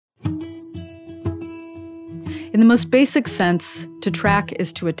In the most basic sense, to track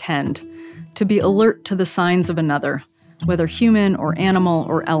is to attend, to be alert to the signs of another, whether human or animal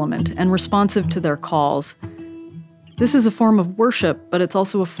or element, and responsive to their calls. This is a form of worship, but it's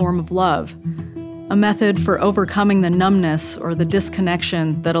also a form of love, a method for overcoming the numbness or the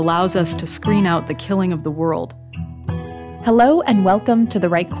disconnection that allows us to screen out the killing of the world. Hello and welcome to The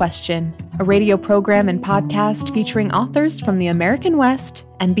Right Question, a radio program and podcast featuring authors from the American West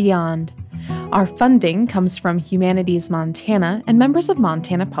and beyond. Our funding comes from Humanities Montana and members of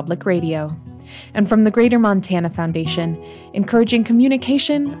Montana Public Radio, and from the Greater Montana Foundation, encouraging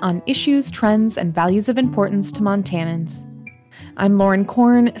communication on issues, trends, and values of importance to Montanans. I'm Lauren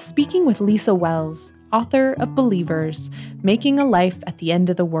Korn, speaking with Lisa Wells, author of Believers, Making a Life at the End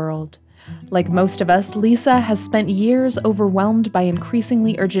of the World. Like most of us, Lisa has spent years overwhelmed by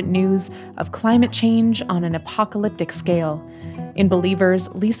increasingly urgent news of climate change on an apocalyptic scale. In Believers,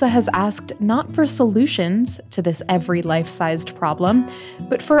 Lisa has asked not for solutions to this every life-sized problem,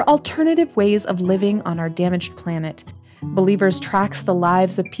 but for alternative ways of living on our damaged planet. Believers tracks the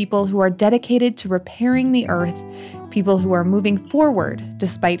lives of people who are dedicated to repairing the earth, people who are moving forward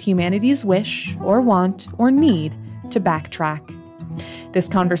despite humanity's wish or want or need to backtrack. This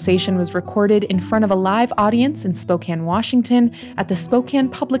conversation was recorded in front of a live audience in Spokane, Washington, at the Spokane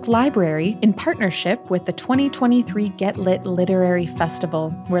Public Library in partnership with the 2023 Get Lit Literary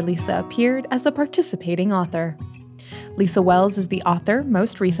Festival, where Lisa appeared as a participating author. Lisa Wells is the author,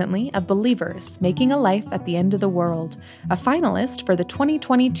 most recently, of Believers, Making a Life at the End of the World, a finalist for the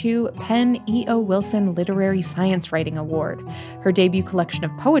 2022 Penn E.O. Wilson Literary Science Writing Award. Her debut collection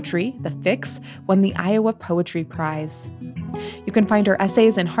of poetry, The Fix, won the Iowa Poetry Prize. You can find her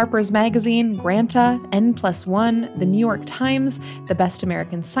essays in Harper's Magazine, Granta, N+1, The New York Times, The Best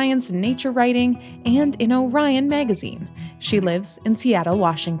American Science and Nature Writing, and in Orion Magazine. She lives in Seattle,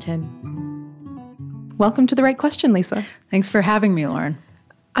 Washington. Welcome to The Right Question, Lisa. Thanks for having me, Lauren.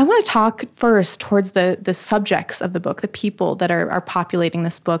 I want to talk first towards the subjects of the book, the people that are populating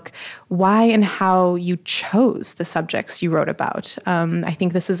this book, why and how you chose the subjects you wrote about. I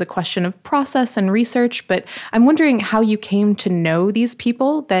think this is a question of process and research, but I'm wondering how you came to know these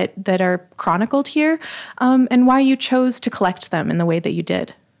people that are chronicled here, and why you chose to collect them in the way that you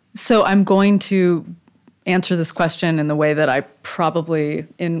did. So I'm going to answer this question in the way that I probably,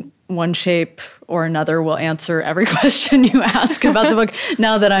 in one shape or another, will answer every question you ask about the book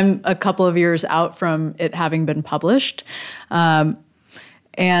now that I'm a couple of years out from it having been published. And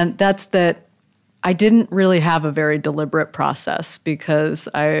that's that I didn't really have a very deliberate process because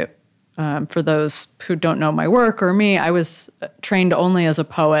for those who don't know my work or me, I was trained only as a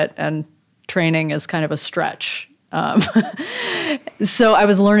poet, and training is kind of a stretch. So I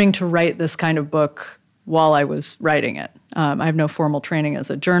was learning to write this kind of book while I was writing it. I have no formal training as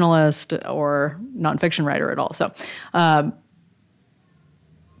a journalist or nonfiction writer at all. So,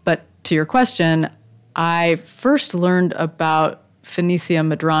 but to your question, I first learned about Phoenicia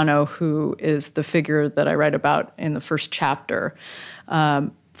Medrano, who is the figure that I write about in the first chapter,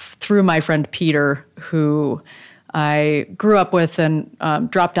 through my friend Peter, who I grew up with and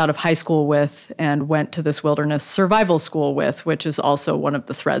dropped out of high school with and went to this wilderness survival school with, which is also one of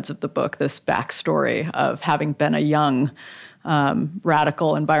the threads of the book, this backstory of having been a young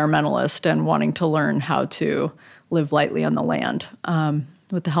radical environmentalist and wanting to learn how to live lightly on the land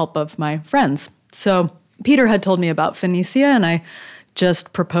with the help of my friends. So Peter had told me about Phoenicia, and I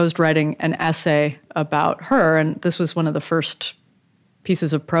just proposed writing an essay about her, and this was one of the first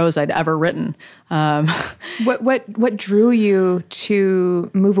pieces of prose I'd ever written. What drew you to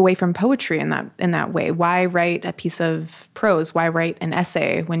move away from poetry in that way? Why write a piece of prose? Why write an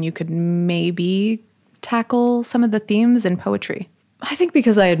essay when you could maybe tackle some of the themes in poetry? I think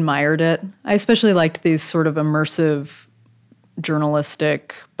because I admired it. I especially liked these sort of immersive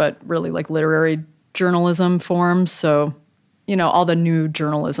journalistic, but really like literary journalism forms. So, all the new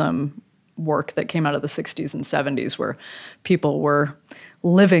journalism work that came out of the 60s and 70s where people were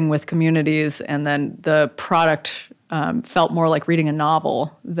living with communities, and then the product felt more like reading a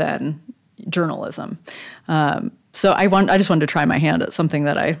novel than journalism. So I just wanted to try my hand at something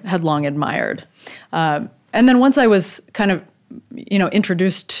that I had long admired. And then once I was kind of,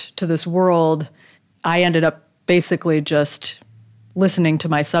 introduced to this world, I ended up basically just listening to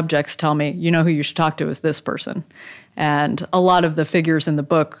my subjects tell me, who you should talk to is this person. And a lot of the figures in the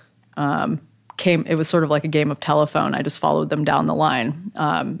book it was sort of like a game of telephone. I just followed them down the line.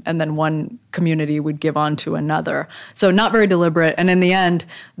 And then one community would give on to another. So not very deliberate. And in the end,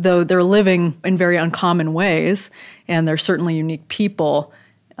 though they're living in very uncommon ways, and they're certainly unique people,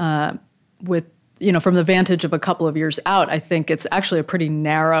 with, from the vantage of a couple of years out, I think it's actually a pretty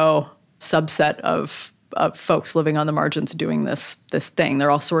narrow subset of folks living on the margins doing this thing.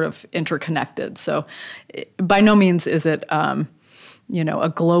 They're all sort of interconnected. So by no means is it a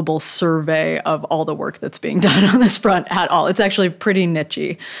global survey of all the work that's being done on this front at all. It's actually pretty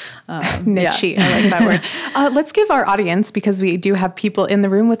niche-y. Niche-y, I like that word. Let's give our audience, because we do have people in the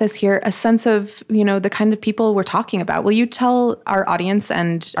room with us here, a sense of, the kind of people we're talking about. Will you tell our audience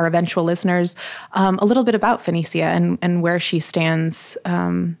and our eventual listeners a little bit about Phoenicia and where she stands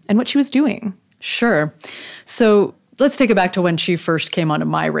and what she was doing? Sure. So let's take it back to when she first came onto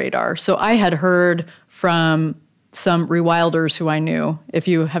my radar. So I had heard from some rewilders who I knew. If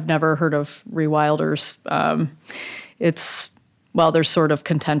you have never heard of rewilders, there's sort of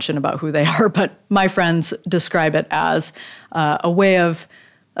contention about who they are, but my friends describe it as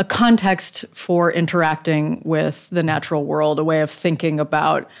a context for interacting with the natural world, a way of thinking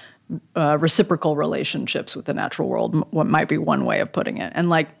about reciprocal relationships with the natural world. What might be one way of putting it.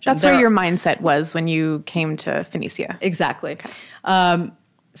 And that's where your mindset was when you came to Phoenicia. Exactly. Okay.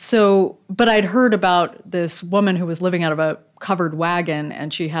 But I'd heard about this woman who was living out of a covered wagon,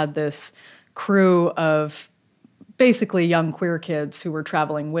 and she had this crew of basically young queer kids who were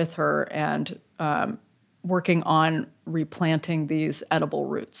traveling with her and working on replanting these edible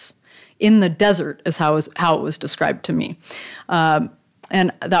roots in the desert, is how it was described to me.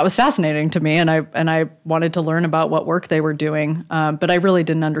 And that was fascinating to me, and I wanted to learn about what work they were doing, but I really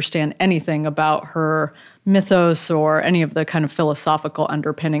didn't understand anything about her mythos or any of the kind of philosophical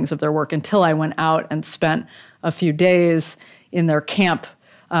underpinnings of their work until I went out and spent a few days in their camp,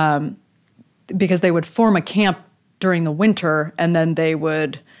 because they would form a camp during the winter, and then they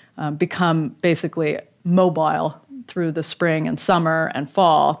would become basically mobile through the spring and summer and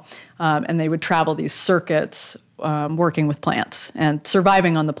fall, and they would travel these circuits working with plants and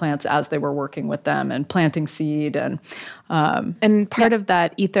surviving on the plants as they were working with them and planting seed. And part of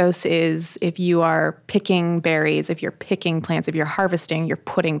that ethos is if you are picking berries, if you're picking plants, if you're harvesting, you're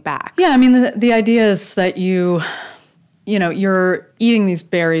putting back. Yeah, I mean, the idea is that you're eating these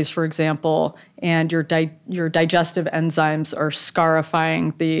berries, for example, and your digestive enzymes are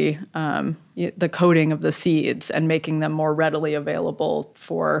scarifying the coating of the seeds and making them more readily available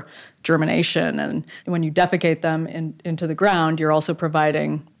for germination. And when you defecate them into the ground, you're also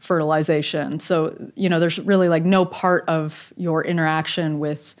providing fertilization. So, there's really no part of your interaction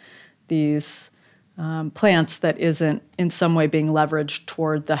with these plants that isn't in some way being leveraged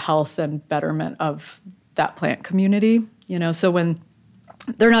toward the health and betterment of that plant community. So when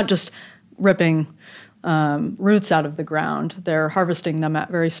they're not just ripping roots out of the ground, they're harvesting them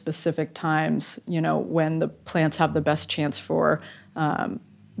at very specific times, when the plants have the best chance for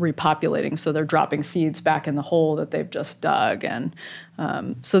repopulating. So they're dropping seeds back in the hole that they've just dug. And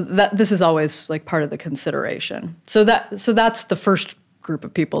so this is always part of the consideration. So that's the first group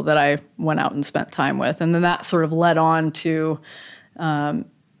of people that I went out and spent time with. And then that sort of led on to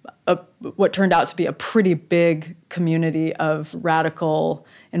what turned out to be a pretty big community of radical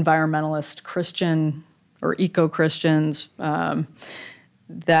environmentalist Christian or eco-Christians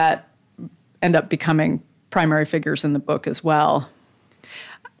that end up becoming primary figures in the book as well.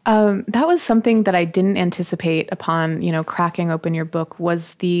 That was something that I didn't anticipate upon, cracking open your book,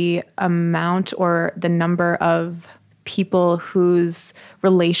 was the amount or the number of people whose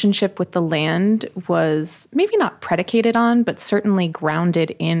relationship with the land was maybe not predicated on, but certainly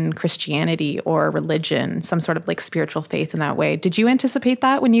grounded in Christianity or religion, some sort of spiritual faith in that way. Did you anticipate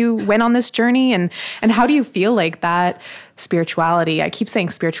that when you went on this journey? And how do you feel like that spirituality, I keep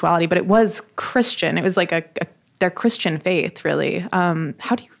saying spirituality, but it was Christian. It was their Christian faith, really.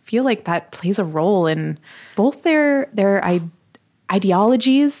 How do you feel like that plays a role in both their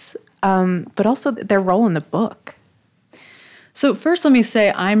ideologies, but also their role in the book? So first, let me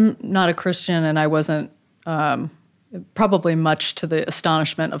say I'm not a Christian, and I wasn't, probably much to the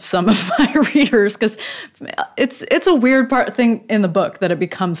astonishment of some of my readers, because it's a weird thing in the book that it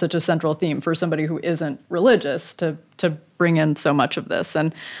becomes such a central theme for somebody who isn't religious to bring in so much of this.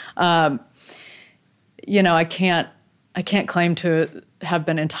 And I can't claim to have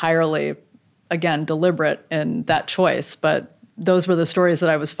been entirely, again, deliberate in that choice, but those were the stories that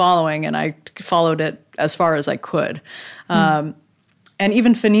I was following, and I followed it as far as I could. And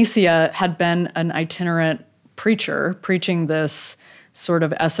even Phoenicia had been an itinerant preacher, preaching this sort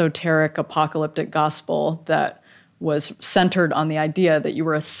of esoteric apocalyptic gospel that was centered on the idea that you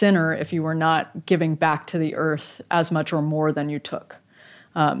were a sinner if you were not giving back to the earth as much or more than you took.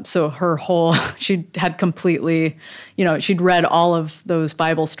 So her whole, she had completely, she'd read all of those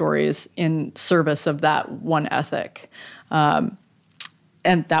Bible stories in service of that one ethic. And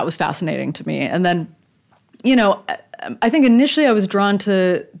that was fascinating to me. And then, I think initially I was drawn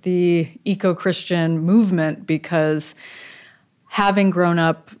to the eco-Christian movement because having grown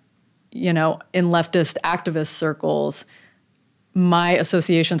up, in leftist activist circles, my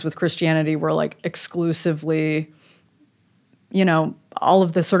associations with Christianity were like exclusively, all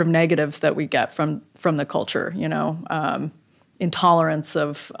of the sort of negatives that we get from the culture, intolerance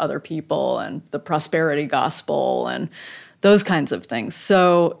of other people and the prosperity gospel and those kinds of things.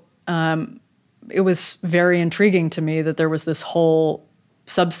 So it was very intriguing to me that there was this whole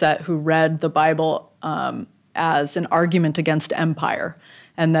subset who read the Bible as an argument against empire,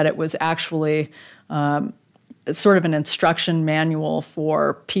 and that it was actually sort of an instruction manual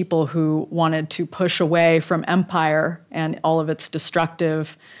for people who wanted to push away from empire and all of its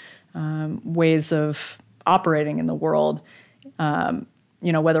destructive ways of operating in the world.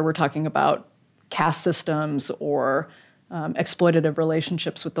 Whether we're talking about caste systems or exploitative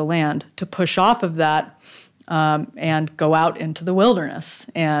relationships with the land, to push off of that and go out into the wilderness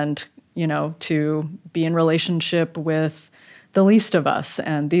and, to be in relationship with the least of us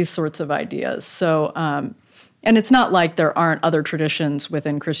and these sorts of ideas. So, and it's not like there aren't other traditions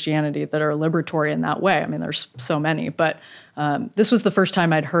within Christianity that are liberatory in that way. I mean, there's so many, but this was the first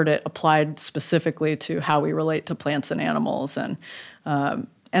time I'd heard it applied specifically to how we relate to plants and animals. And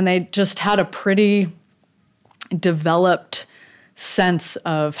they just had a pretty developed sense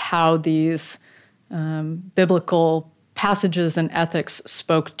of how these biblical passages and ethics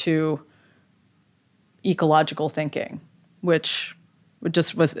spoke to ecological thinking, which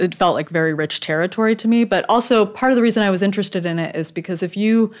it felt like very rich territory to me. But also part of the reason I was interested in it is because if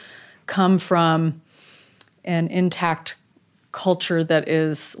you come from an intact culture that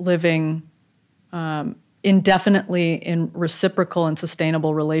is living indefinitely in reciprocal and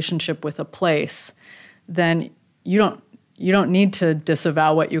sustainable relationship with a place, then you don't need to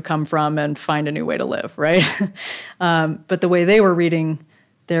disavow what you come from and find a new way to live, right? But the way they were reading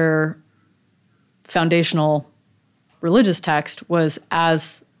their foundational religious text was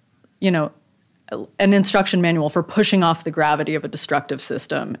as, an instruction manual for pushing off the gravity of a destructive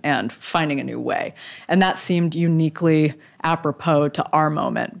system and finding a new way. And that seemed uniquely apropos to our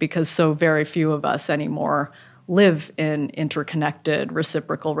moment because so very few of us anymore live in interconnected,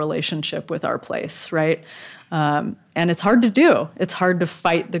 reciprocal relationship with our place, right? And it's hard to do. It's hard to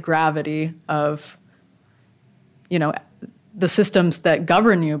fight the gravity of, the systems that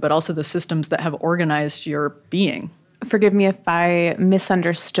govern you, but also the systems that have organized your being. Forgive me if I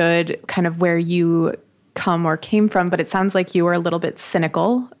misunderstood kind of where you came from, but it sounds like you were a little bit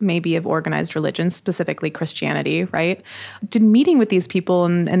cynical, maybe of organized religion, specifically Christianity, right? Did meeting with these people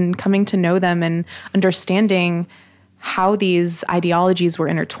and coming to know them and understanding how these ideologies were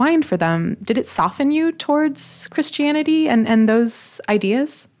intertwined for them, did it soften you towards Christianity and those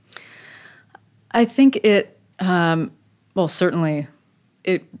ideas? I think it, certainly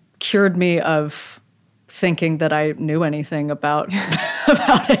it cured me of thinking that I knew anything about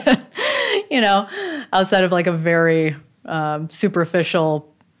it, outside of like a very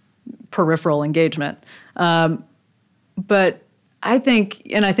superficial peripheral engagement. But I think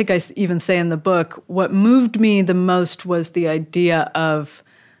I even say in the book, what moved me the most was the idea of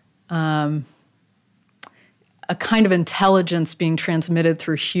a kind of intelligence being transmitted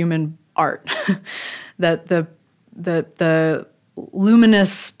through human art, that the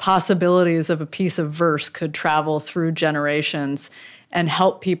luminous possibilities of a piece of verse could travel through generations and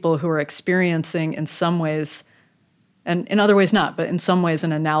help people who are experiencing in some ways, and in other ways not, but in some ways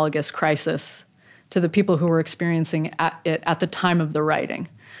an analogous crisis to the people who were experiencing it at the time of the writing.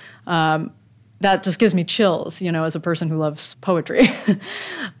 That just gives me chills, as a person who loves poetry.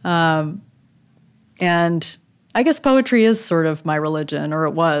 And I guess poetry is sort of my religion, or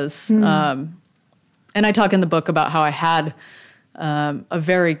it was. And I talk in the book about how I had a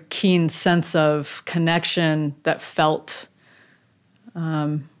very keen sense of connection that felt...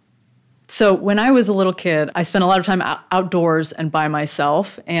 So when I was a little kid, I spent a lot of time outdoors and by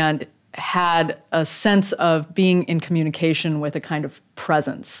myself and had a sense of being in communication with a kind of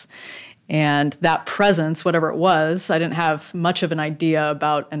presence. And that presence, whatever it was, I didn't have much of an idea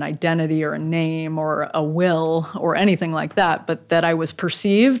about an identity or a name or a will or anything like that, but that I was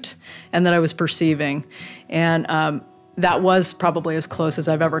perceived and that I was perceiving. And that was probably as close as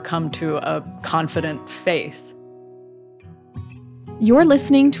I've ever come to a confident faith. You're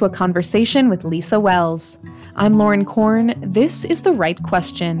listening to a conversation with Lisa Wells. I'm Lauren Korn. This is The Right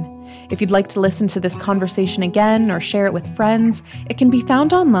Question. If you'd like to listen to this conversation again or share it with friends, it can be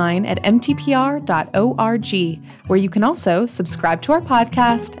found online at mtpr.org, where you can also subscribe to our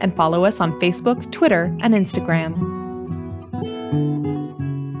podcast and follow us on Facebook, Twitter, and Instagram.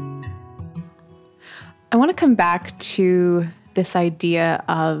 I want to come back to this idea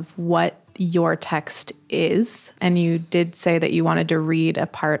of what your text is. And you did say that you wanted to read a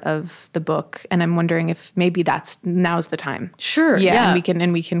part of the book. And I'm wondering if maybe now's the time. Sure. Yeah.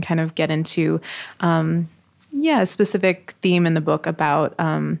 And we can kind of get into, a specific theme in the book about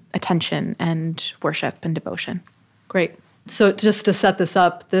attention and worship and devotion. Great. So just to set this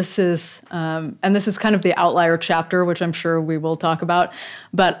up, this is kind of the outlier chapter, which I'm sure we will talk about.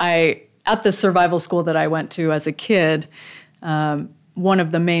 But at the survival school that I went to as a kid, one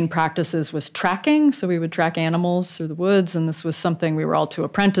of the main practices was tracking. So we would track animals through the woods, and this was something we were all to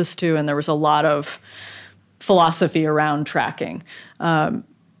apprentice to, and there was a lot of philosophy around tracking. And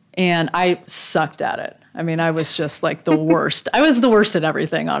I sucked at it. I mean, I was just like the worst. I was the worst at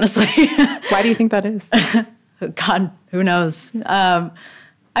everything, honestly. Why do you think that is? God, who knows? I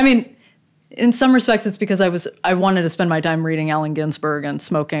mean, in some respects, it's because I wanted to spend my time reading Allen Ginsberg and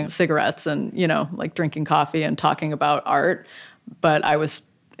smoking cigarettes and, like drinking coffee and talking about art. But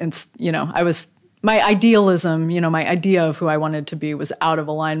my idealism, my idea of who I wanted to be was out of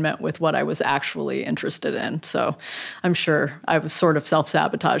alignment with what I was actually interested in. So I'm sure I was sort of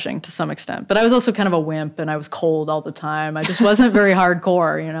self-sabotaging to some extent. But I was also kind of a wimp, and I was cold all the time. I just wasn't very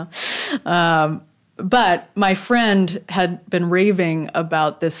hardcore, But my friend had been raving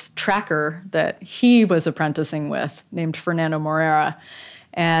about this tracker that he was apprenticing with named Fernando Morera.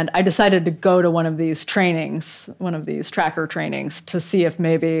 And I decided to go to one of these tracker trainings, to see if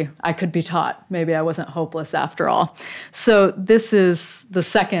maybe I could be taught. Maybe I wasn't hopeless after all. So this is the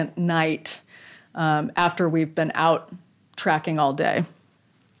second night after we've been out tracking all day.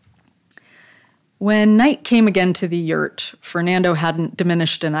 When night came again to the yurt, Fernando hadn't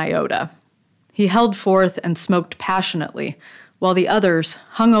diminished an iota. He held forth and smoked passionately, while the others,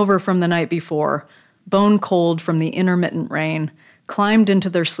 hungover from the night before, bone cold from the intermittent rain, climbed into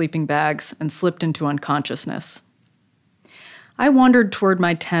their sleeping bags and slipped into unconsciousness. I wandered toward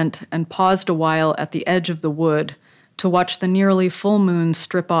my tent and paused a while at the edge of the wood to watch the nearly full moon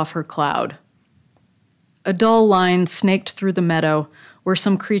strip off her cloud. A dull line snaked through the meadow where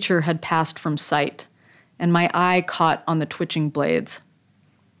some creature had passed from sight, and my eye caught on the twitching blades.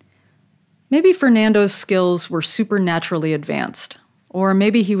 Maybe Fernando's skills were supernaturally advanced, or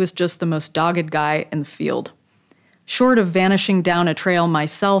maybe he was just the most dogged guy in the field. Short of vanishing down a trail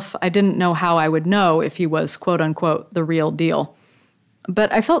myself, I didn't know how I would know if he was, quote-unquote, the real deal.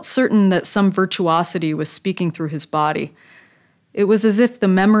 But I felt certain that some virtuosity was speaking through his body. It was as if the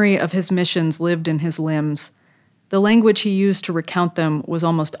memory of his missions lived in his limbs. The language he used to recount them was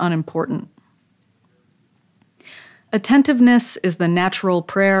almost unimportant. Attentiveness is the natural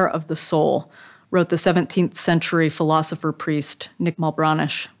prayer of the soul, wrote the 17th century philosopher-priest Nick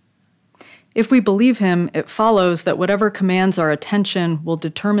Malebranche. If we believe him, it follows that whatever commands our attention will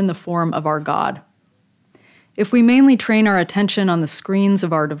determine the form of our God. If we mainly train our attention on the screens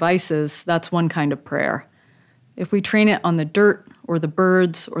of our devices, that's one kind of prayer. If we train it on the dirt or the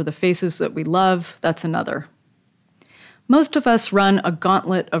birds or the faces that we love, that's another. Most of us run a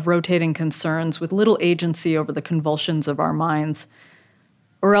gauntlet of rotating concerns with little agency over the convulsions of our minds.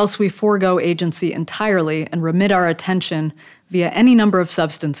 Or else we forego agency entirely and remit our attention via any number of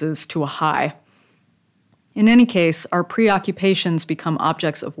substances to a high. In any case, our preoccupations become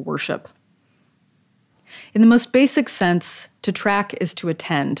objects of worship. In the most basic sense, to track is to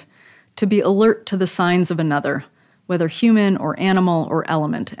attend, to be alert to the signs of another, whether human or animal or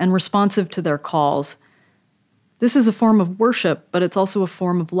element, and responsive to their calls. This is a form of worship, but it's also a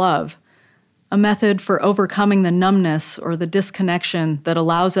form of love, a method for overcoming the numbness or the disconnection that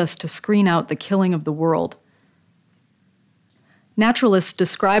allows us to screen out the killing of the world. Naturalists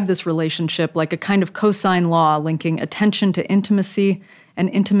describe this relationship like a kind of cosine law linking attention to intimacy and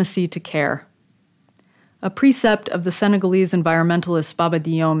intimacy to care. A precept of the Senegalese environmentalist Baba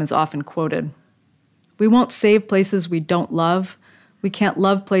Diome is often quoted. We won't save places we don't love, we can't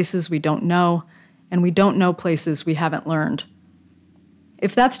love places we don't know, and we don't know places we haven't learned.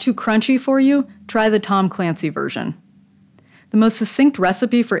 If that's too crunchy for you, try the Tom Clancy version. The most succinct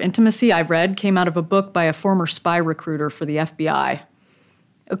recipe for intimacy I've read came out of a book by a former spy recruiter for the FBI.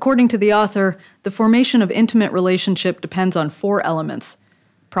 According to the author, the formation of intimate relationship depends on 4 elements: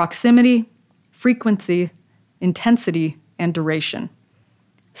 proximity, frequency, intensity, and duration.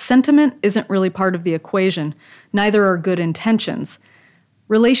 Sentiment isn't really part of the equation, neither are good intentions.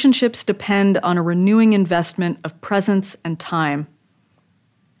 Relationships depend on a renewing investment of presence and time.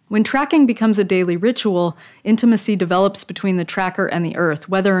 When tracking becomes a daily ritual, intimacy develops between the tracker and the earth,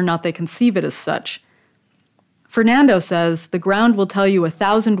 whether or not they conceive it as such. Fernando says the ground will tell you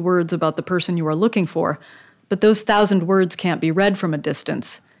 1,000 words about the person you are looking for, but those 1,000 words can't be read from a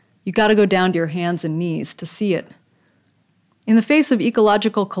distance. You got to go down to your hands and knees to see it. In the face of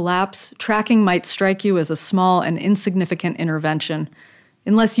ecological collapse, tracking might strike you as a small and insignificant intervention,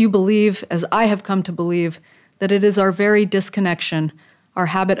 unless you believe, as I have come to believe, that it is our very disconnection, our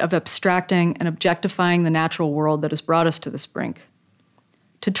habit of abstracting and objectifying the natural world that has brought us to this brink.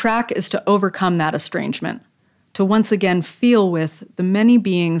 To track is to overcome that estrangement, to once again feel with the many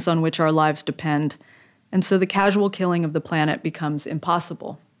beings on which our lives depend, and so the casual killing of the planet becomes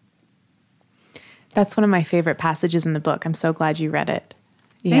impossible. That's one of my favorite passages in the book. I'm so glad you read it.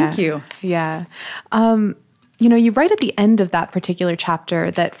 Thank you. Yeah. You write at the end of that particular chapter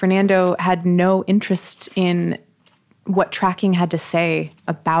that Fernando had no interest in what tracking had to say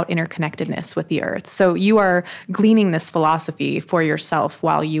about interconnectedness with the earth. So you are gleaning this philosophy for yourself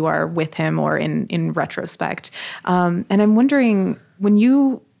while you are with him or in retrospect. And I'm wondering, when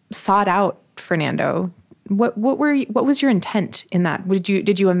you sought out Fernando, what was your intent in that?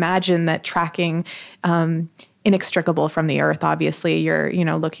 Did you imagine that tracking, inextricable from the earth, obviously you're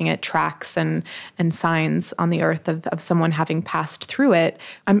looking at tracks and signs on the earth of someone having passed through it.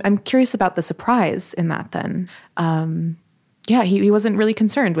 I'm curious about the surprise in that then. He wasn't really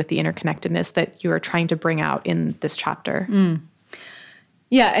concerned with the interconnectedness that you are trying to bring out in this chapter.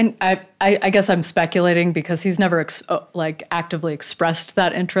 Yeah, and I guess I'm speculating because he's never actively expressed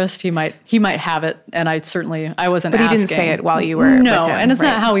that interest. He might have it, and I wasn't. But he asking. didn't say it while you were. No, with him, and it's right?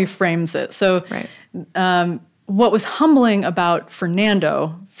 not how he frames it. So, right. What was humbling about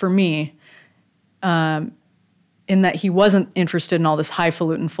Fernando for me, in that he wasn't interested in all this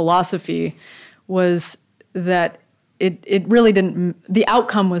highfalutin philosophy, was that it really didn't. The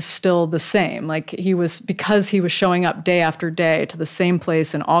outcome was still the same. Because he was showing up day after day to the same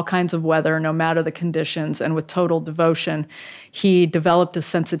place in all kinds of weather, no matter the conditions, and with total devotion, he developed a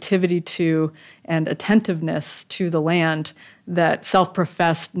sensitivity to and attentiveness to the land that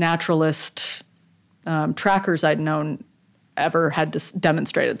self-professed naturalist trackers I'd known ever had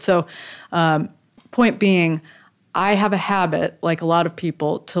demonstrated. So, point being, I have a habit, like a lot of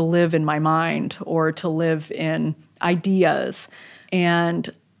people, to live in my mind or to live in ideas. And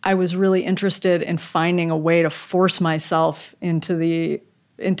I was really interested in finding a way to force myself into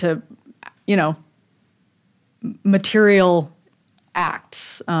material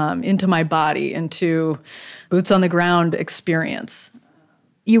acts, into my body, into boots on the ground experience.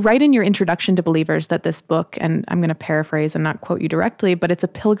 You write in your introduction to Believers that this book, and I'm going to paraphrase and not quote you directly, but it's a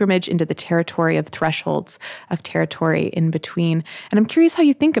pilgrimage into the territory of thresholds, of territory in between. And I'm curious how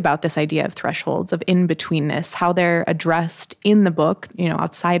you think about this idea of thresholds, of in-betweenness, how they're addressed in the book,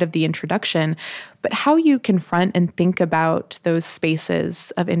 outside of the introduction, but how you confront and think about those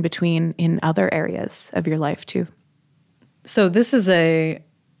spaces of in-between in other areas of your life too. So this is a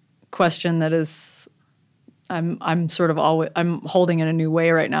question that is... I'm holding in a new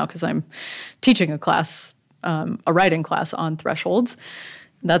way right now because I'm teaching a class, a writing class on thresholds.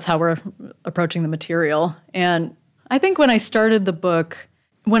 That's how we're approaching the material. And I think when I started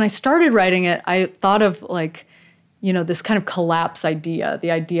writing it, I thought of this kind of collapse idea,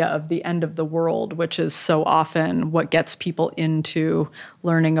 the idea of the end of the world, which is so often what gets people into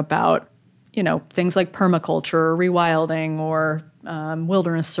learning about, things like permaculture or rewilding or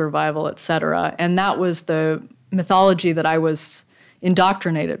wilderness survival, et cetera. And that was the mythology that I was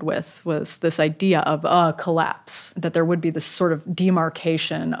indoctrinated with, was this idea of a collapse, that there would be this sort of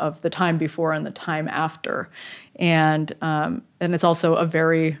demarcation of the time before and the time after. And it's also a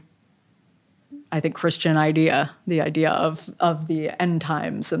very, I think, Christian idea, the idea of the end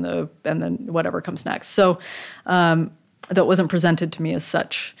times and then whatever comes next. So that wasn't presented to me as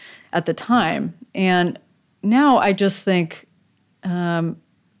such at the time. And now I just think that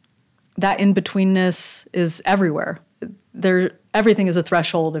in-betweenness is everywhere. Everything is a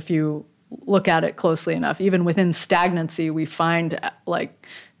threshold if you look at it closely enough. Even within stagnancy, we find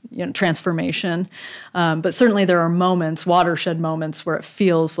transformation. But certainly there are moments, watershed moments, where it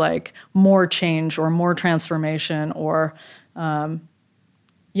feels like more change or more transformation or more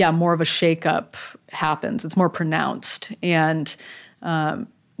of a shakeup happens. It's more pronounced. And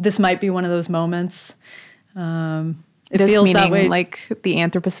this might be one of those moments. It this feels meaning that way. Like the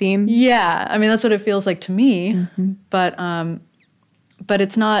Anthropocene? Yeah. I mean, that's what it feels like to me. Mm-hmm. But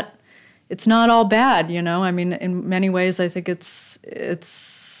it's not all bad, I mean, in many ways, I think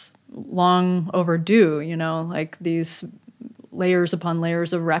it's long overdue, like these layers upon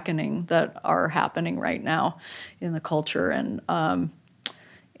layers of reckoning that are happening right now in the culture. And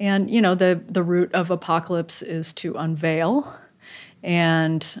the root of apocalypse is to unveil.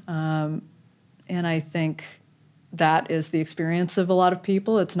 And I think that is the experience of a lot of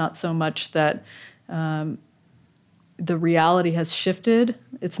people. It's not so much that the reality has shifted.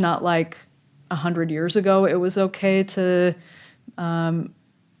 It's not like 100 years ago it was okay to,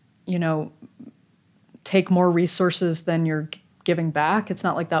 take more resources than you're giving back. It's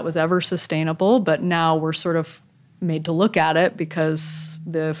not like that was ever sustainable, but now we're sort of made to look at it because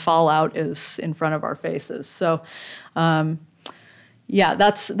the fallout is in front of our faces. So, that's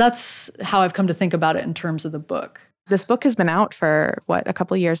how I've come to think about it in terms of the book. This book has been out for, a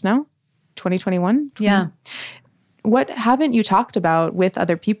couple of years now? 2021? Yeah. What haven't you talked about with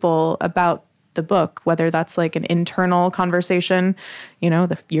other people about the book, whether that's like an internal conversation,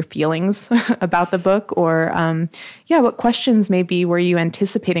 your feelings about the book, or, what questions maybe were you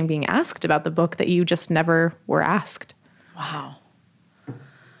anticipating being asked about the book that you just never were asked? Wow.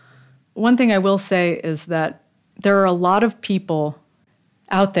 One thing I will say is that there are a lot of people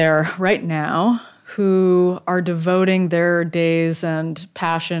out there right now who are devoting their days and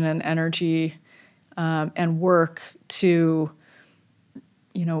passion and energy and work to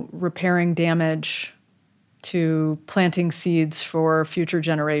repairing damage, to planting seeds for future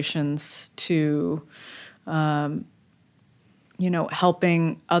generations, to,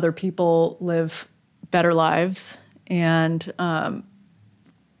 helping other people live better lives. And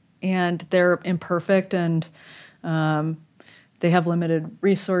they're imperfect, and they have limited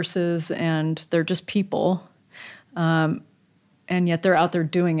resources, and they're just people. And yet they're out there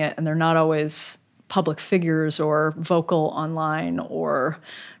doing it, and they're not always public figures or vocal online or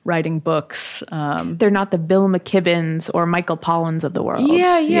writing books. They're not the Bill McKibbins or Michael Pollins of the world.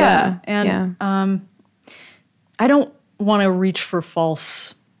 Yeah. And I don't want to reach for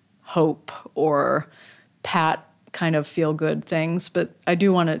false hope or pat kind of feel-good things, but I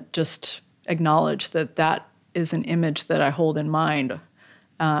do want to just acknowledge that is an image that I hold in mind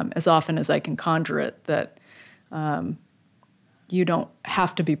as often as I can conjure it, that you don't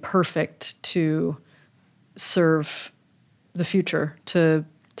have to be perfect to serve the future, to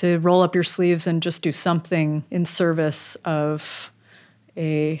roll up your sleeves and just do something in service of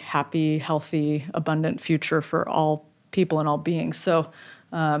a happy, healthy, abundant future for all people and all beings. So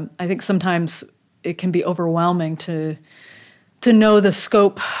I think sometimes it can be overwhelming to know the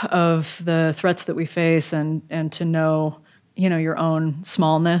scope of the threats that we face, and to know, your own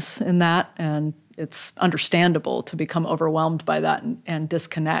smallness in that. And it's understandable to become overwhelmed by that and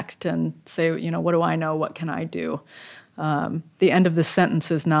disconnect and say, what do I know? What can I do? The end of the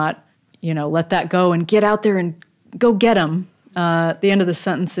sentence is not, let that go and get out there and go get them. The end of the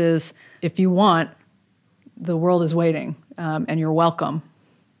sentence is, if you want, the world is waiting, and you're welcome.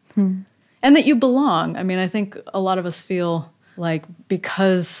 And that you belong. I mean, I think a lot of us feel like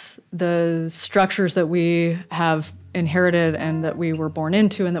because the structures that we have inherited and that we were born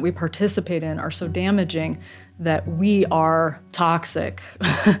into and that we participate in are so damaging that we are toxic.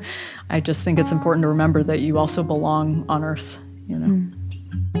 I just think it's important to remember that you also belong on Earth,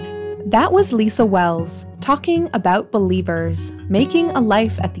 That was Lisa Wells talking about Believers, Making a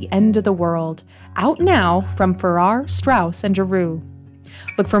Life at the End of the World, out now from Farrar, Straus, and Giroux.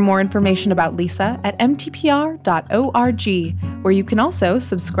 Look for more information about Lisa at mtpr.org, where you can also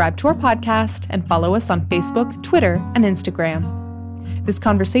subscribe to our podcast and follow us on Facebook, Twitter, and Instagram. This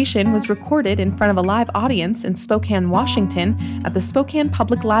conversation was recorded in front of a live audience in Spokane, Washington at the Spokane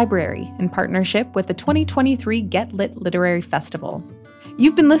Public Library in partnership with the 2023 Get Lit Literary Festival.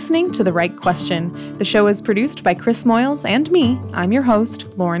 You've been listening to The Right Question. The show is produced by Chris Moyles and me. I'm your host,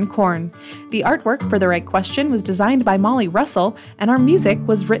 Lauren Korn. The artwork for The Right Question was designed by Molly Russell, and our music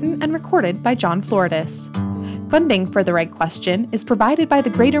was written and recorded by John Floridis. Funding for The Right Question is provided by the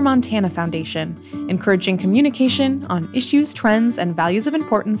Greater Montana Foundation, encouraging communication on issues, trends, and values of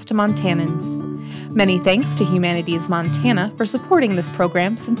importance to Montanans. Many thanks to Humanities Montana for supporting this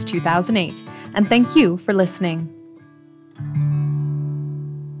program since 2008, and thank you for listening.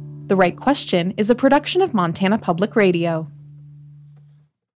 The Right Question is a production of Montana Public Radio.